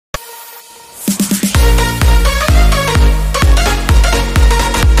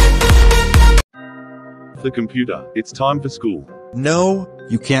off the computer, it's time for school. No,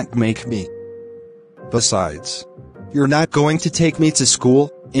 you can't make me. Besides, you're not going to take me to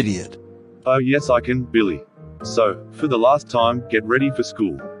school, idiot. Oh yes I can, Billy. So, for the last time, get ready for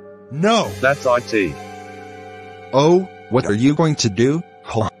school. No! That's IT. Oh, what are you going to do?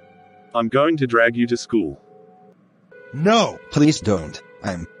 I'm going to drag you to school. No! Please don't.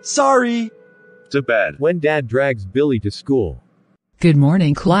 I'm sorry! Too bad. When Dad drags Billy to school. Good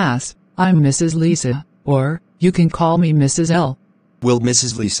morning, class. I'm Mrs. Lisa, or you can call me Mrs. L. Will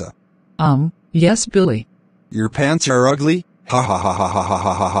Mrs. Lisa? Yes, Billy. Your pants are ugly? Ha ha ha ha ha ha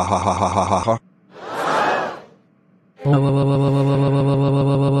ha ha ha ha ha ha ha ha.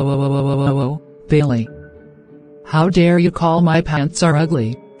 Billy. How dare you call my pants are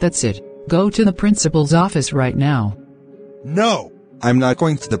ugly? That's it. Go to the principal's office right now. No! I'm not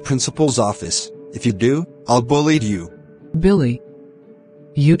going to the principal's office. If you do, I'll bully you. Billy.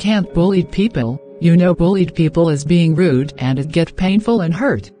 You can't bully people. You know bullied people is being rude and it get painful and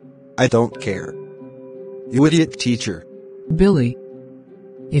hurt. I don't care. You idiot teacher. Billy.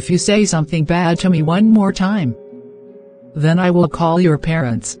 If you say something bad to me one more time, then I will call your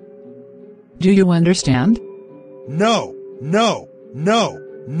parents. Do you understand? No, no, no,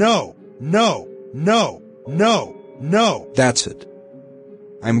 no, no, no, no, no. That's it.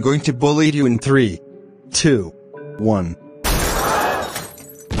 I'm going to bully you in 3, 2, 1.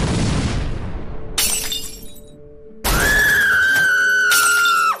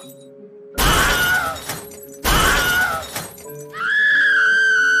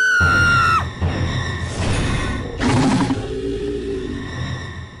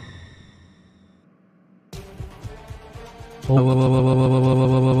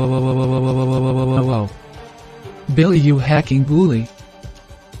 Billy, you hacking bully.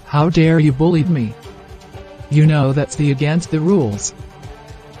 How dare you bullied me? You know that's against the rules.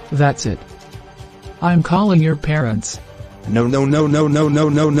 That's it. I'm calling your parents. No no no no no no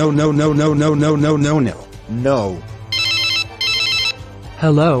no no no no no no no no no no no.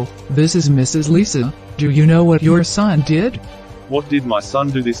 Hello, this is Mrs. Lisa. Do you know what your son did? What did my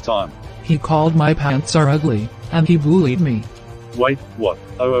son do this time? He called my pants are ugly, and he bullied me. Wait, what?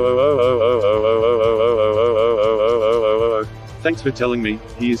 Thanks for telling me.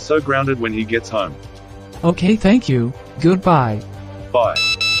 He is so grounded when he gets home. Okay, thank you. Goodbye. Bye.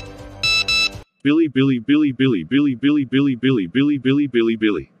 Billy, Billy, Billy, Billy, Billy, Billy, Billy, Billy, Billy, Billy, Billy,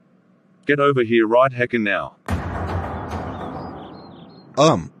 Billy. Get over here right heckin' now.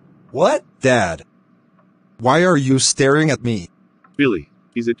 What? Dad? Why are you staring at me? Billy,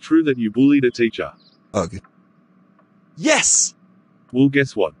 is it true that you bullied a teacher? Ugh. Yes! Well,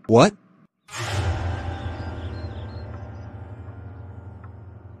 guess what? What?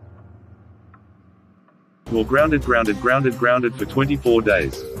 You're grounded for 24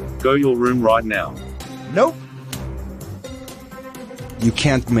 days. Go your room right now. Nope. You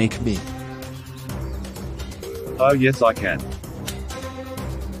can't make me. Oh yes I can.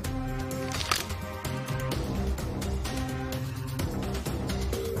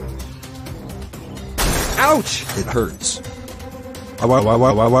 Ouch! It hurts. Wow wow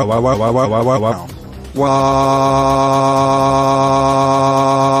wow wow wow wow wow wow wow wow wow.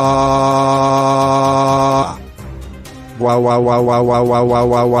 Wow wow wow wow wow wow wow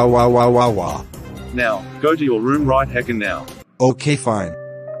wow wow wow wow wow wow. Now, go to your room right heckin' now. Okay, fine.